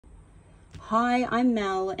Hi, I'm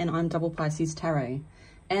Mel and I'm Double Pisces Tarot.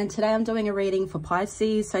 And today I'm doing a reading for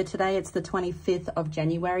Pisces. So today it's the 25th of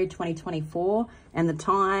January 2024 and the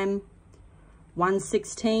time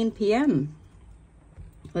 1:16 p.m.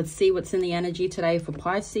 Let's see what's in the energy today for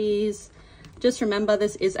Pisces. Just remember,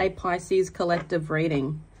 this is a Pisces collective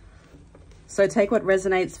reading. So take what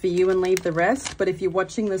resonates for you and leave the rest. But if you're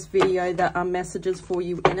watching this video, there are messages for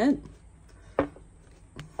you in it.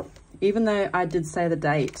 Even though I did say the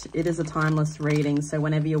date, it is a timeless reading. So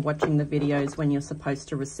whenever you're watching the videos, when you're supposed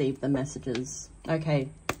to receive the messages. Okay.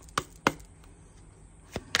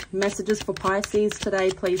 Messages for Pisces today,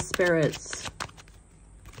 please, spirits.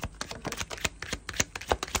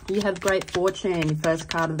 You have great fortune, first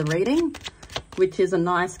card of the reading, which is a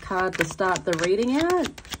nice card to start the reading out.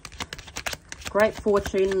 Great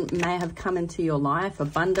fortune may have come into your life,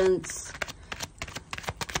 abundance.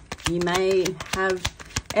 You may have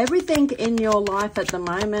everything in your life at the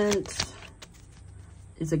moment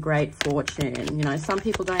is a great fortune. You know, some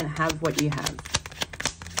people don't have what you have.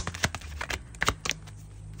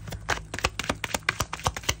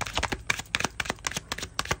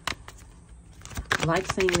 I like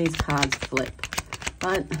seeing these cards flip,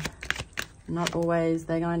 but not always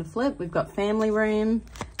they're going to flip. We've got family room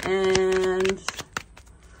and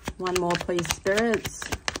one more, please, spirits.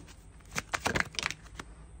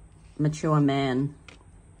 Mature man.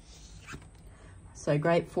 So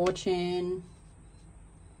great fortune,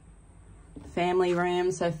 family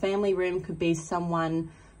room. So family room could be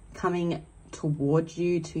someone coming towards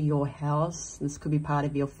you to your house. This could be part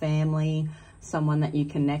of your family, someone that you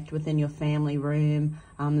connect with in your family room.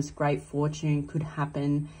 This great fortune could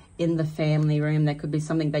happen in the family room. There could be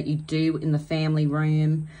something that you do in the family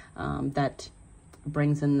room that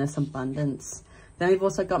brings in this abundance. Then we've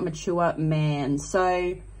also got mature man.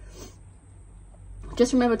 So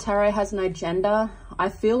just remember, tarot has no gender. I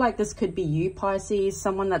feel like this could be you, Pisces,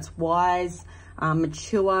 someone that's wise,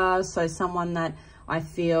 mature. So someone that I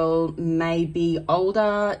feel may be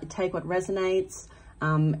older. Take what resonates.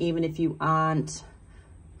 Even if you aren't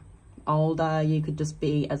older, you could just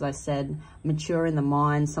be, as I said, mature in the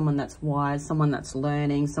mind, someone that's wise, someone that's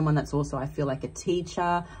learning, someone that's also, I feel like, a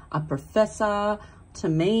teacher, a professor to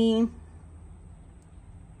me.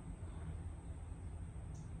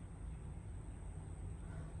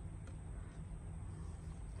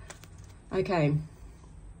 Okay,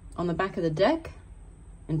 on the back of the deck,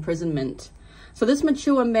 imprisonment. So this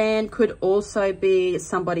mature man could also be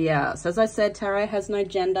somebody else. As I said, tarot has no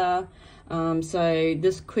gender. So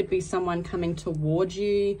this could be someone coming towards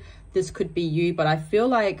you. This could be you. But I feel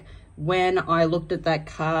like when I looked at that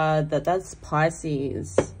card, that's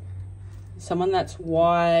Pisces. Someone that's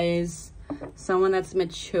wise, someone that's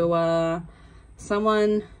mature,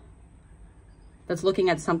 someone that's looking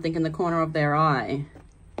at something in the corner of their eye.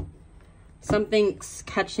 Something's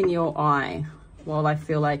catching your eye while I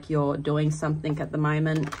feel like you're doing something at the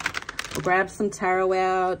moment. We'll grab some tarot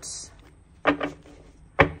out.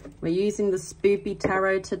 We're using the Spoopy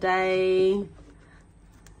Tarot today.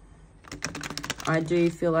 I do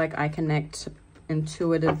feel like I connect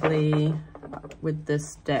intuitively with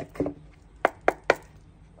this deck.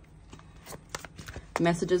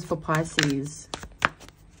 Messages for Pisces.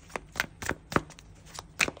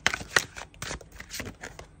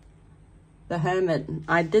 The Hermit.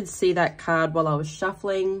 I did see that card while I was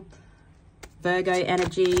shuffling. Virgo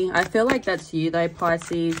energy. I feel like that's you though,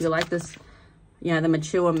 Pisces. You're like this, you know, the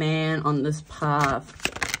mature man on this path.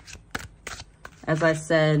 As I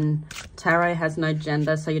said, tarot has no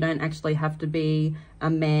gender, so you don't actually have to be a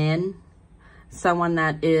man. Someone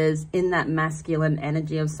that is in that masculine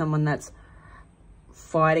energy of someone that's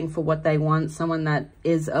fighting for what they want. Someone that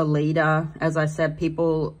is a leader. As I said,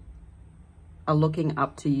 people are looking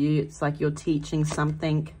up to you. It's like you're teaching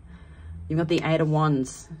something. You've got the 8 of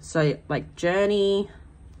Wands. So like journey,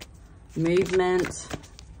 movement.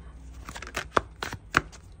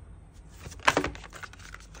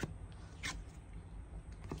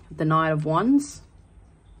 The Knight of Wands.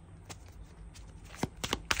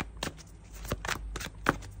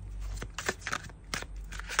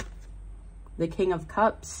 The King of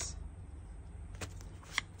Cups.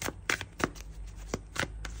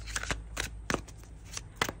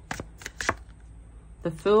 The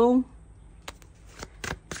Fool.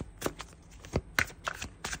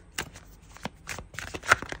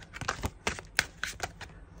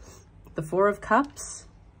 The Four of Cups.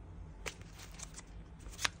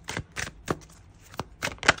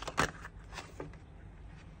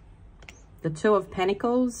 The Two of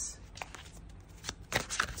Pentacles.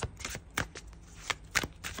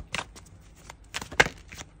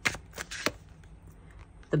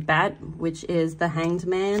 The Bat, which is the Hanged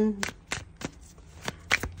Man.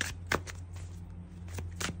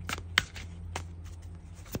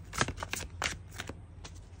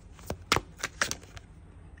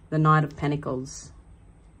 the Knight of Pentacles.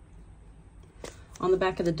 On the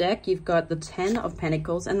back of the deck, you've got the Ten of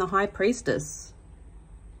Pentacles and the High Priestess.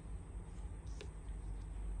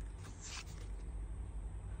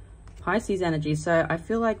 Pisces energy. So I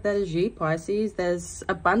feel like that is you, Pisces. There's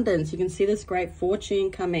abundance. You can see this great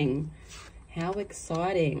fortune coming. How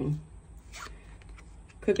exciting.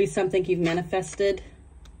 Could be something you've manifested.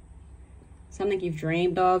 Something you've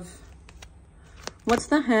dreamed of. What's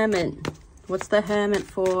the Hermit? What's the Hermit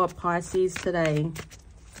for Pisces today?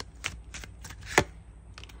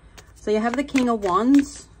 So you have the King of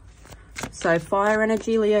Wands. So fire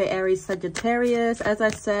energy, Leo, Aries, Sagittarius. As I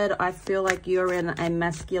said, I feel like you're in a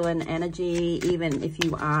masculine energy, even if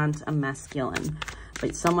you aren't a masculine.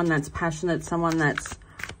 But someone that's passionate, someone that's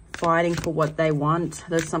fighting for what they want.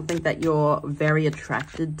 There's something that you're very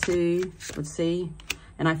attracted to, let's see.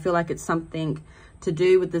 And I feel like it's something to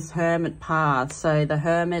do with this Hermit path. So the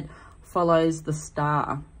Hermit follows the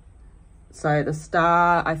star. So the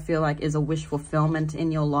star, I feel like, is a wish fulfillment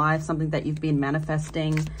in your life, something that you've been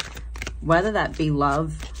manifesting, whether that be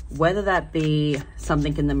love, whether that be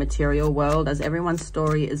something in the material world, as everyone's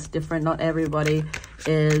story is different. Not everybody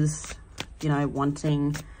is, you know,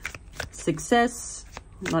 wanting success.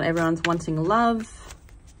 Not everyone's wanting love.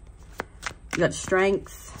 You got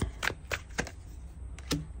strength.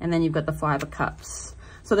 And then you've got the Five of Cups.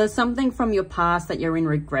 So there's something from your past that you're in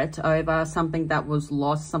regret over, something that was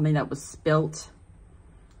lost, something that was spilt.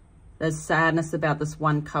 There's sadness about this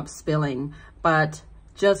one cup spilling, but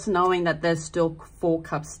just knowing that there's still 4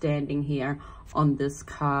 cups standing here on this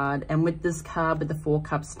card. And with this card, with the 4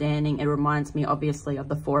 cups standing, it reminds me obviously of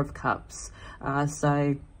the 4 of Cups.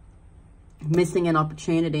 So missing an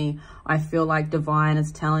opportunity, I feel like divine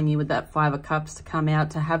is telling you with that 5 of Cups to come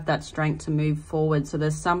out, to have that strength to move forward. So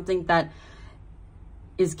there's something that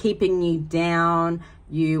is keeping you down.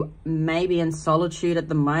 You may be in solitude at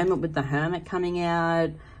the moment with the Hermit coming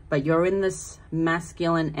out, but you're in this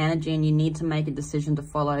masculine energy and you need to make a decision to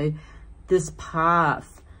follow this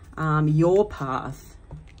path, your path.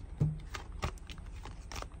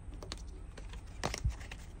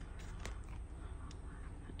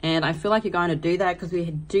 And I feel like you're going to do that because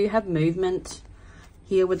we do have movement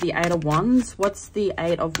here with the 8 of Wands. What's the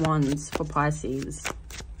 8 of Wands for Pisces?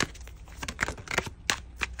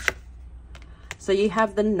 So you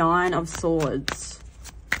have the 9 of Swords.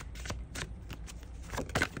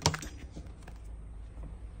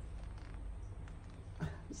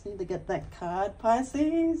 Just need to get that card,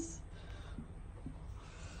 Pisces.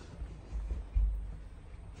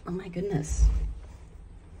 Oh my goodness.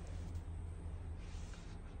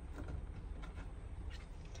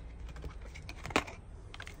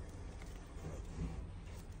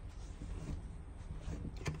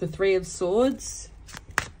 The 3 of Swords.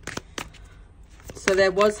 So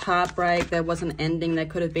there was heartbreak, there was an ending, there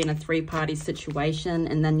could have been a 3-party situation,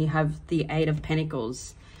 and then you have the 8 of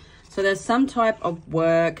Pentacles. So there's some type of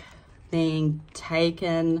work being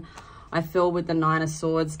taken. I feel with the 9 of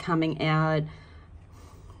Swords coming out,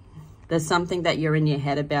 there's something that you're in your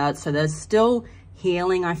head about. So there's still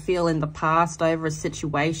healing, I feel, in the past over a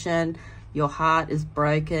situation. Your heart is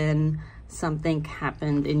broken, something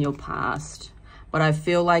happened in your past. But I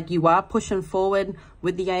feel like you are pushing forward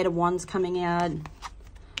with the 8 of Wands coming out.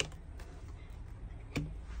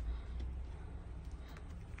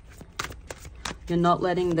 You're not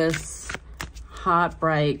letting this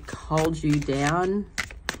heartbreak hold you down.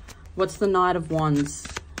 What's the Knight of Wands?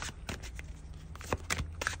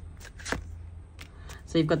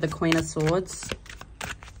 So you've got the Queen of Swords.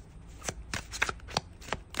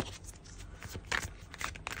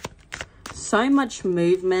 So much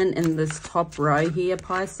movement in this top row here,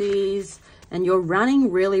 Pisces, and you're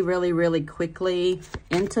running really, really, really quickly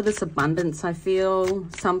into this abundance. I feel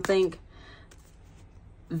something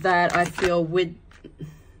that I feel with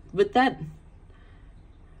that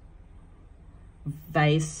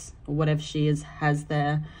vase or whatever she has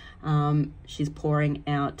there, she's pouring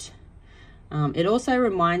out. It also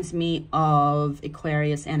reminds me of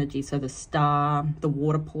Aquarius energy, so the star, the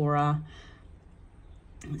water pourer,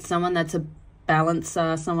 someone that's a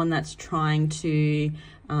balancer, someone that's trying to, you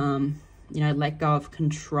know, let go of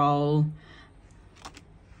control.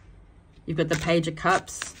 You've got the Page of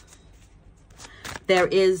Cups. There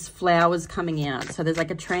is flowers coming out. So there's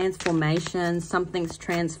like a transformation. Something's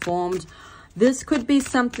transformed. This could be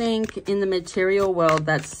something in the material world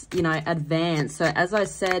that's, you know, advanced. So as I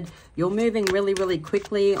said, you're moving really, really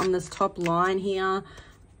quickly on this top line here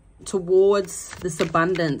towards this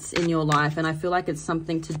abundance in your life. And I feel like it's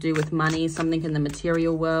something to do with money, something in the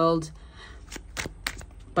material world.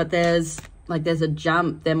 But there's like there's a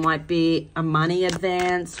jump. There might be a money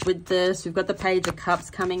advance with this. We've got the Page of Cups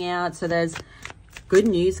coming out. So there's good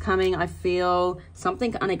news coming, I feel.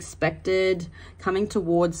 Something unexpected coming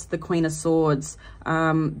towards the Queen of Swords.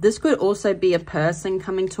 This could also be a person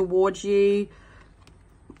coming towards you.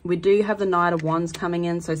 We do have the Knight of Wands coming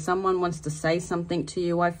in. So someone wants to say something to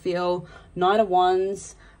you, I feel. Knight of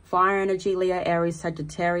Wands, fire energy, Leo, Aries,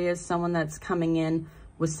 Sagittarius. Someone that's coming in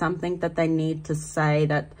with something that they need to say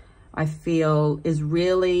that I feel is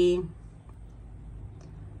really,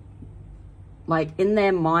 like, in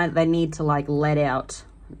their mind, they need to, like, let out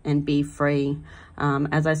and be free.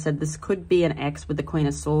 As I said, this could be an ex with the Queen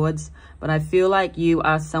of Swords, but I feel like you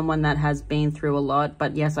are someone that has been through a lot.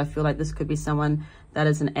 But yes, I feel like this could be someone that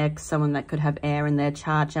is an ex, someone that could have air in their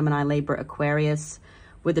chart, Gemini, Libra, Aquarius.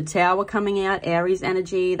 With the Tower coming out, Aries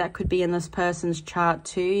energy, that could be in this person's chart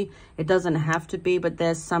too. It doesn't have to be, but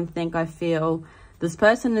there's something I feel. This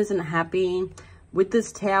person isn't happy. With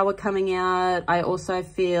this Tower coming out, I also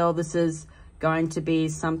feel this is going to be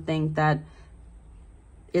something that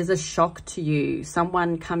is a shock to you.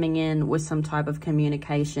 Someone coming in with some type of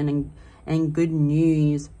communication and good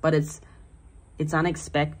news, but it's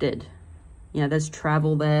unexpected. You know, there's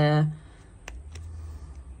travel there.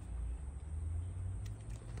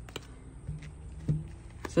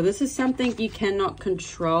 So this is something you cannot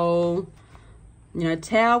control. You know,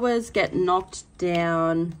 towers get knocked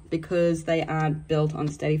down because they aren't built on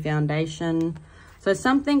steady foundation. So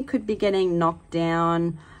something could be getting knocked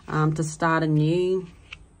down to start anew.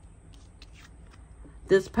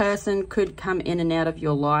 This person could come in and out of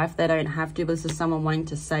your life. They don't have to, but this is someone wanting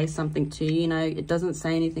to say something to you. You know, it doesn't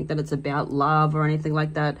say anything that it's about love or anything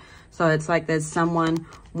like that. So it's like there's someone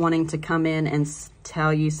wanting to come in and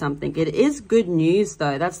tell you something. It is good news,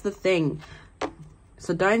 though. That's the thing.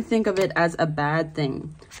 So don't think of it as a bad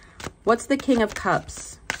thing. What's the King of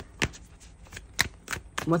Cups?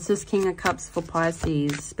 What's this King of Cups for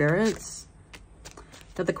Pisces, spirits?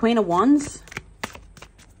 Got the Queen of Wands.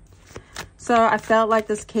 So I felt like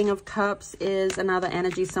this King of Cups is another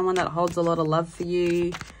energy, someone that holds a lot of love for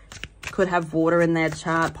you. Could have water in their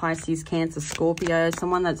chart, Pisces, Cancer, Scorpio.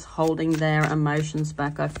 Someone that's holding their emotions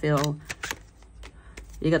back, I feel.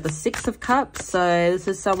 You got the Six of Cups. So this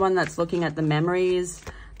is someone that's looking at the memories.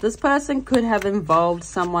 This person could have involved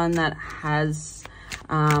someone that has,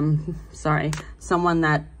 someone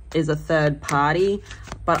that is a third party.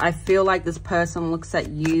 But I feel like this person looks at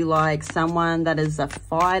you like someone that is a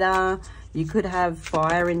fighter. You could have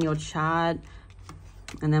fire in your chart.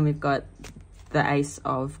 And then we've got the Ace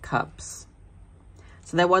of Cups.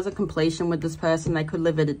 So there was a completion with this person. They could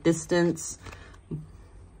live at a distance.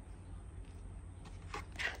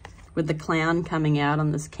 With the Clown coming out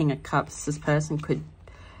on this King of Cups, this person could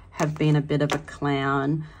have been a bit of a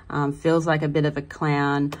clown. Feels like a bit of a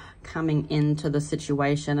clown coming into the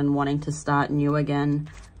situation and wanting to start new again.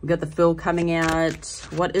 We've got the Fool coming out.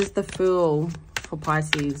 What is the Fool for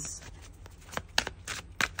Pisces?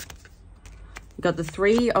 We've got the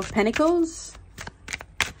Three of Pentacles.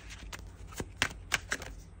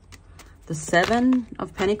 The Seven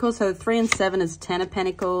of Pentacles. So 3 and 7 is 10 of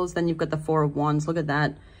Pentacles. Then you've got the Four of Wands. Look at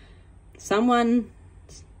that. Someone,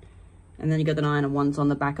 and then you got the Nine of Wands on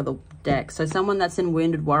the back of the deck. So someone that's in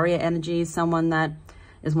Wounded Warrior energy, someone that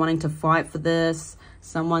is wanting to fight for this,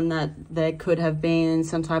 someone that there could have been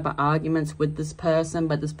some type of arguments with this person,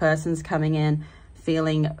 but this person's coming in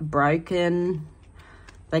feeling broken.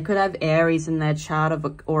 They could have Aries in their chart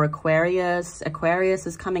or Aquarius. Aquarius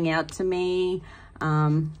is coming out to me.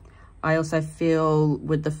 I also feel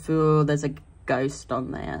with the Fool, there's a ghost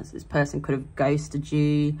on there. So this person could have ghosted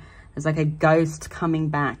you. There's like a ghost coming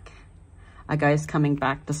back. A ghost coming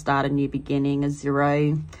back to start a new beginning, a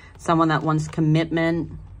zero. Someone that wants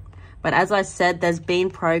commitment. But as I said, there's been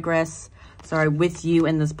progress, with you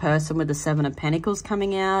and this person with the Seven of Pentacles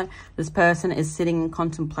coming out. This person is sitting in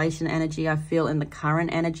contemplation energy, I feel, in the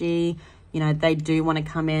current energy. You know, they do want to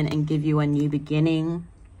come in and give you a new beginning.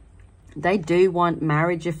 They do want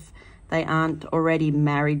marriage if they aren't already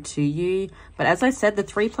married to you. But as I said, the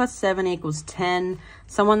 3 + 7 = 10.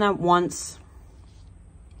 Someone that wants,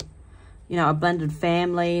 you know, a blended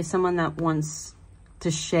family. Someone that wants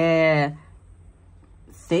to share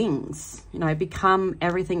things. You know, become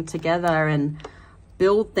everything together and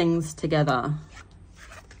build things together.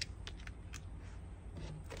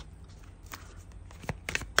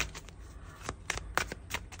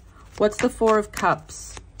 What's the Four of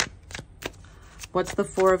Cups? What's the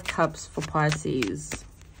Four of Cups for Pisces?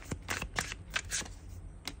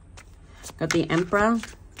 Got the Emperor.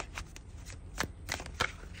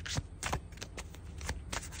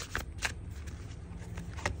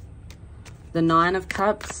 The Nine of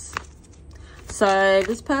Cups. So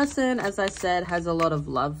this person, as I said, has a lot of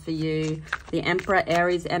love for you. The Emperor,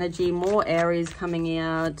 Aries energy, more Aries coming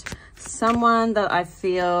out. Someone that I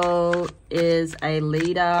feel is a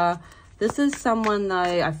leader. This is someone, though,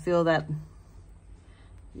 I feel that,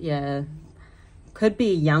 yeah, could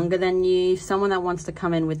be younger than you. Someone that wants to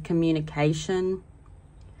come in with communication.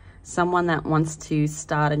 Someone that wants to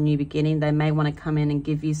start a new beginning. They may want to come in and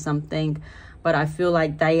give you something, but I feel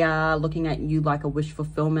like they are looking at you like a wish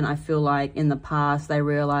fulfillment. I feel like in the past they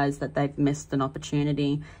realized that they've missed an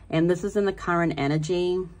opportunity, and this is in the current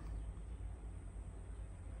energy.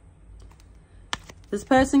 This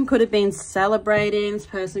person could have been celebrating. This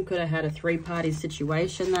person could have had a three-party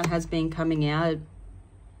situation that has been coming out.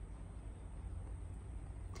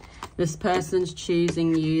 This person's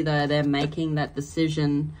choosing you, though. They're making that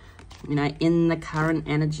decision, you know, in the current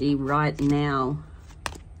energy right now.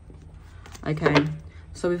 Okay,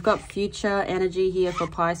 so we've got future energy here for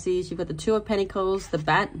Pisces. You've got the Two of Pentacles, the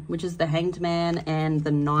Bat, which is the Hanged Man, and the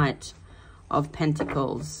Knight of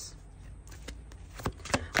Pentacles.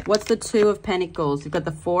 What's the Two of Pentacles? You've got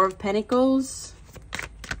the Four of Pentacles.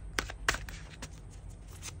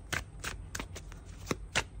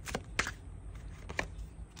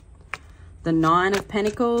 The Nine of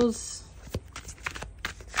Pentacles.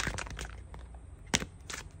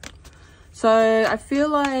 So I feel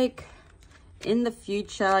like in the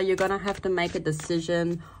future, you're going to have to make a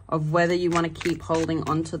decision of whether you want to keep holding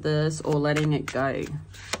on to this or letting it go.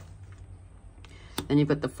 And you've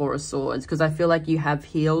got the Four of Swords, because I feel like you have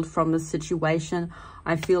healed from the situation.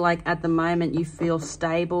 I feel like at the moment you feel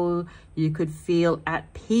stable. You could feel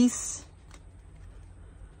at peace.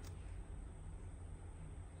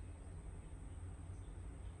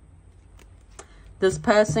 This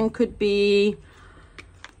person could be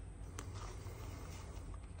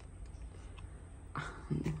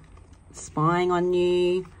spying on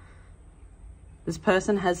you. This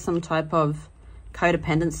person has some type of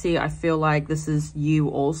codependency. I feel like this is you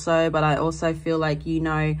also, but I also feel like you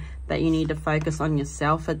know that you need to focus on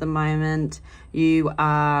yourself at the moment. You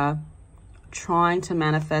are trying to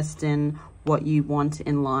manifest in what you want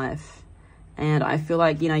in life, and I feel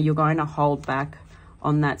like, you know, you're going to hold back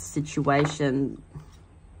on that situation.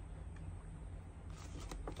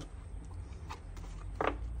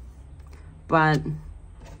 But,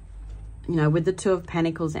 you know, with the Two of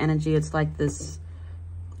Pentacles energy, it's like this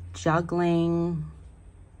juggling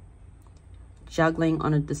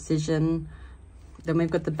on a decision. Then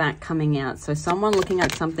we've got the Bat coming out. So someone looking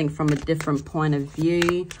at something from a different point of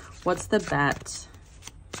view. What's the Bat?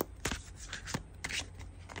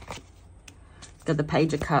 Got the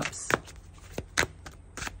Page of Cups.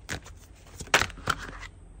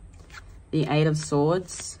 The Eight of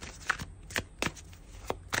Swords.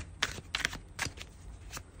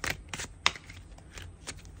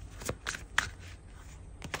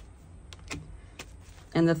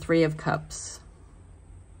 And the Three of Cups.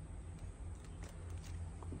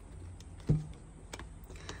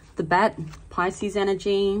 The Bat, Pisces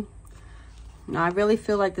energy. Now, I really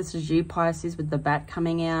feel like this is you, Pisces, with the Bat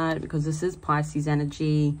coming out, because this is Pisces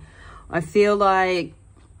energy. I feel like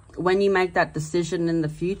when you make that decision in the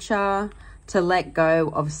future to let go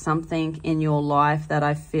of something in your life that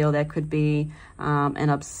I feel there could be an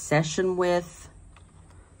obsession with,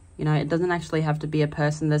 you know, it doesn't actually have to be a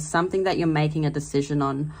person. There's something that you're making a decision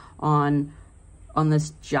on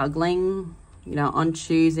this juggling, you know, on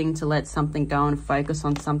choosing to let something go and focus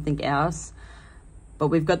on something else. But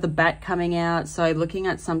we've got the Bat coming out. So looking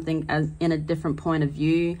at something as in a different point of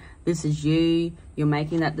view. This is you. You're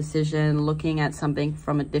making that decision, looking at something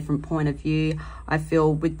from a different point of view. I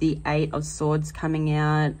feel with the Eight of Swords coming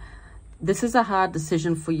out, this is a hard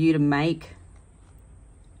decision for you to make.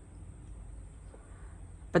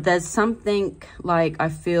 But there's something like I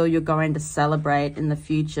feel you're going to celebrate in the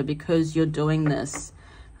future because you're doing this.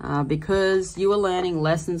 Because you are learning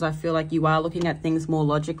lessons. I feel like you are looking at things more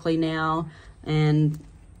logically now. And,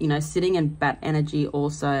 you know, sitting in Bat energy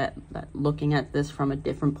also, looking at this from a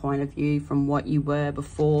different point of view from what you were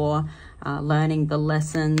before. Learning the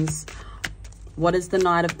lessons. What is the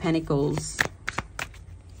Knight of Pentacles?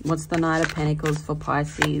 What's the Knight of Pentacles for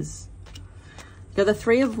Pisces? You got the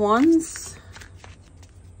Three of Wands.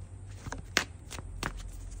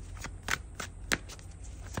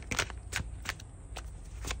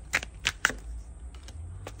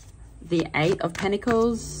 The Eight of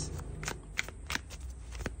Pentacles.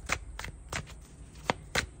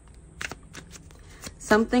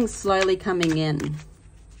 Something slowly coming in.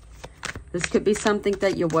 This could be something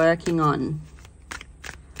that you're working on.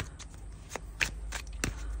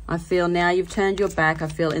 I feel now you've turned your back. I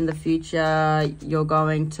feel in the future you're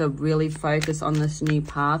going to really focus on this new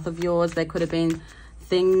path of yours. There could have been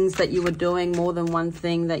things that you were doing, more than one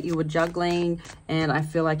thing that you were juggling, and I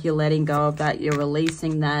feel like you're letting go of that. You're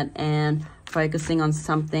releasing that and focusing on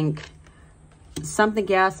something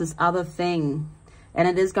else, this other thing, and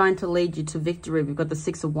it is going to lead you to victory. We've got the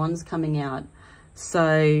Six of Wands coming out.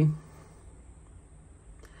 So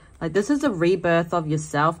like, this is a rebirth of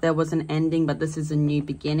yourself. There was an ending, but this is a new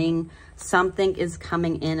beginning. Something is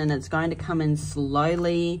coming in, and it's going to come in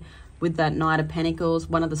slowly with that Knight of Pentacles,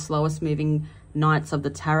 one of the slowest moving Knights of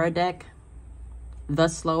the tarot deck. The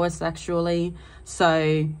slowest, actually.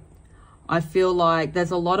 So I feel like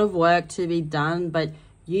there's a lot of work to be done, but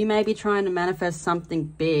you may be trying to manifest something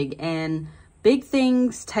big, and big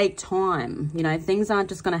things take time. You know, things aren't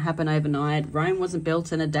just going to happen overnight. Rome wasn't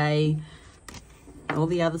built in a day. All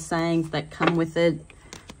the other sayings that come with it.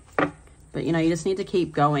 But, you know, you just need to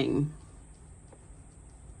keep going.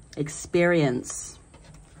 Experience.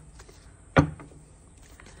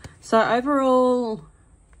 So, overall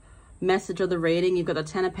message of the reading, you've got the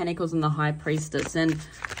Ten of Pentacles and the High Priestess. And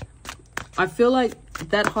I feel like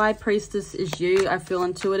that High Priestess is you. I feel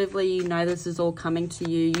intuitively you know this is all coming to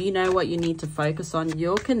you. You know what you need to focus on.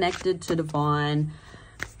 You're connected to divine.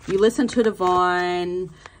 You listen to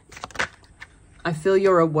divine. I feel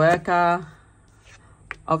you're a worker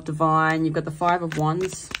of divine. You've got the Five of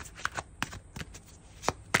Wands.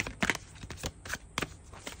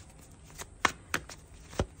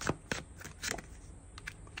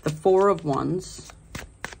 The Four of Wands.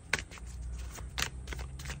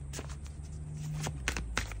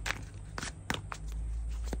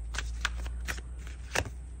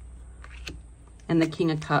 And the King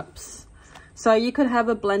of Cups. So you could have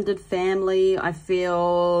a blended family. I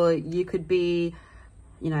feel you could be,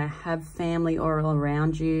 you know, have family all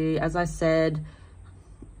around you. As I said,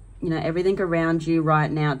 you know, everything around you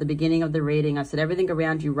right now, at the beginning of the reading, I said everything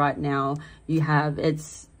around you right now, you have,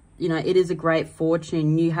 it's, you know, it is a great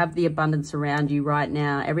fortune. You have the abundance around you right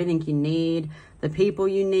now. Everything you need, the people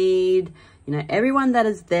you need, you know, everyone that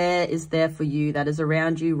is there for you, that is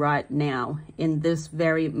around you right now in this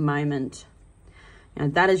very moment. You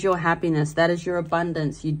know, that is your happiness. That is your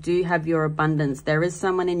abundance. You do have your abundance. There is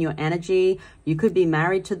someone in your energy. You could be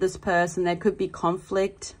married to this person. There could be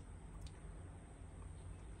conflict.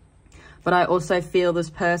 But I also feel this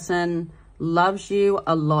person loves you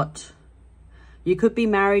a lot. You could be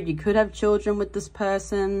married. You could have children with this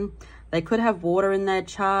person. They could have water in their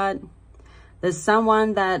chart. There's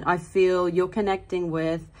someone that I feel you're connecting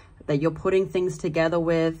with, that you're putting things together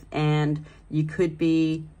with, and you could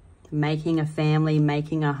be making a family,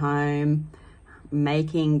 making a home,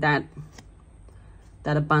 making that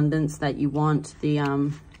abundance that you want, the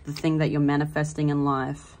thing that you're manifesting in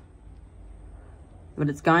life. But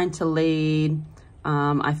it's going to lead,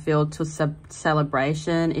 I feel, to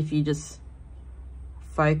celebration if you just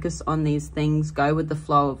focus on these things, go with the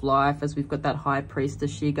flow of life. As we've got that High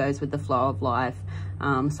Priestess, she goes with the flow of life.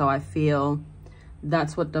 So I feel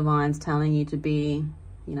that's what Divine's telling you, to be,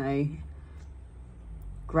 you know,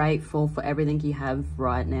 grateful for everything you have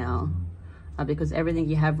right now, because everything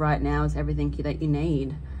you have right now is everything that you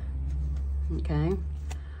need. Okay,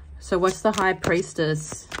 so what's the High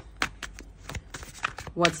Priestess?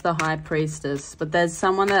 What's the High Priestess? But there's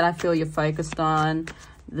someone that I feel you're focused on.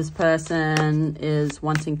 This person is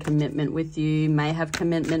wanting commitment with you, may have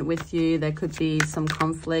commitment with you. There could be some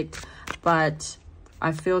conflict, but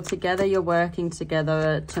I feel together you're working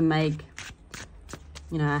together to make,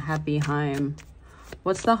 you know, a happy home.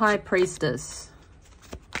 What's the High Priestess?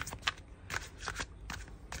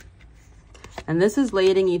 And this is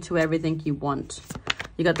leading you to everything you want.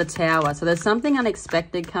 You got the Tower. So there's something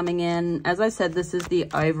unexpected coming in. As I said, this is the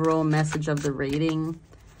overall message of the reading.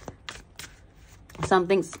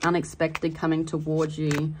 Something's unexpected coming towards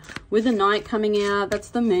you. With the Knight coming out, that's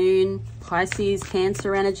the Moon. Pisces,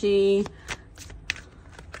 Cancer energy.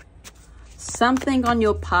 Something on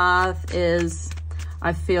your path is,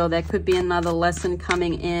 I feel there could be another lesson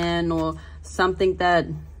coming in, or something that,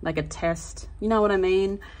 like a test. You know what I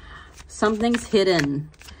mean? Something's hidden.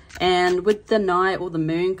 And with the Knight or the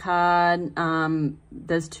Moon card,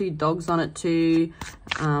 there's two dogs on it too.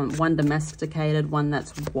 One domesticated, one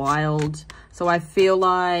that's wild. So I feel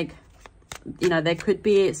like, you know, there could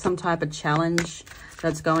be some type of challenge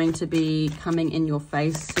that's going to be coming in your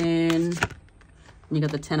face soon. And you got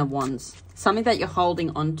the Ten of Wands. Something that you're holding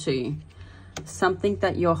on to. Something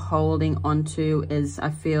that you're holding on to is,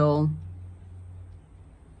 I feel,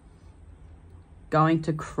 going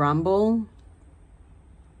to crumble.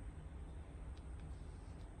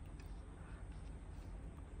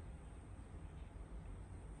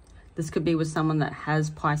 This could be with someone that has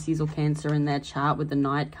Pisces or Cancer in their chart with the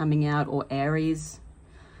Knight coming out, or Aries.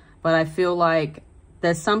 But I feel like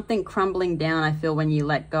there's something crumbling down, I feel, when you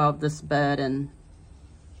let go of this burden.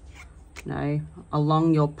 You know,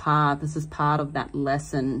 along your path, this is part of that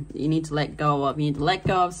lesson you need to let go of. You need to let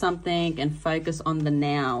go of something and focus on the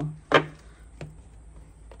now.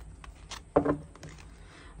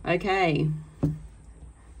 Okay,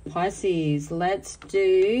 Pisces, let's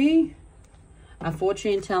do a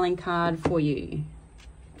fortune telling card for you.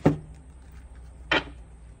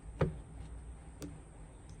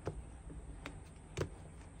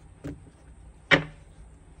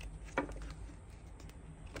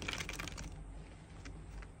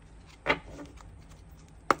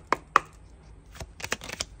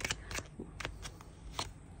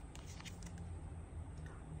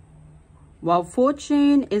 While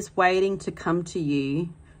fortune is waiting to come to you,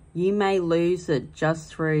 you may lose it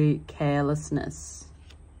just through carelessness.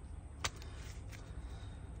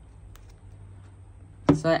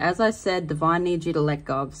 So as I said, divine needs you to let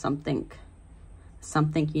go of something.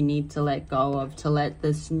 Something you need to let go of, to let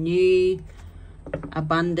this new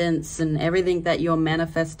abundance and everything that you're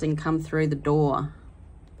manifesting come through the door.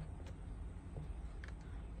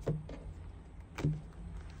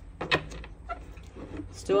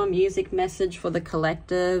 Still a music message for the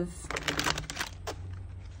collective.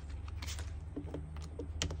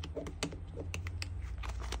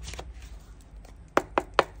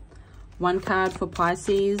 One card for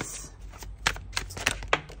Pisces.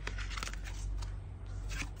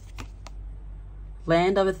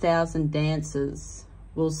 Land of 1,000 Dances,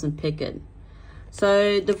 Wilson Pickett.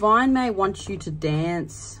 So divine may want you to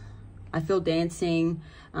dance. I feel dancing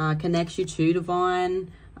connects you to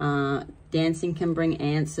divine. Dancing can bring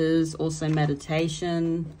answers, also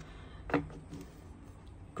meditation,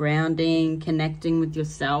 grounding, connecting with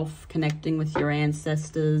yourself, connecting with your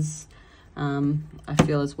ancestors, I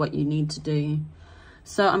feel is what you need to do.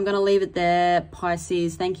 So I'm going to leave it there,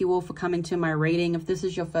 Pisces. Thank you all for coming to my reading. If this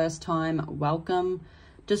is your first time, welcome.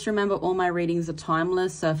 Just remember, all my readings are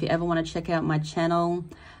timeless. So if you ever want to check out my channel,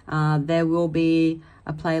 there will be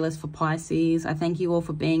a playlist for Pisces. I thank you all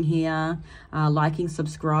for being here, liking,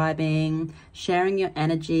 subscribing, sharing your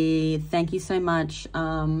energy. Thank you so much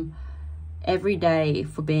every day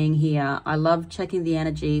for being here. I love checking the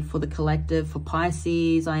energy for the collective, for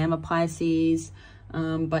Pisces. I am a Pisces.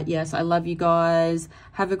 But yes, I love you guys.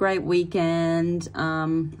 Have a great weekend.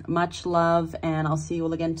 Much love, and I'll see you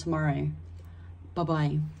all again tomorrow.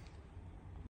 Bye-bye.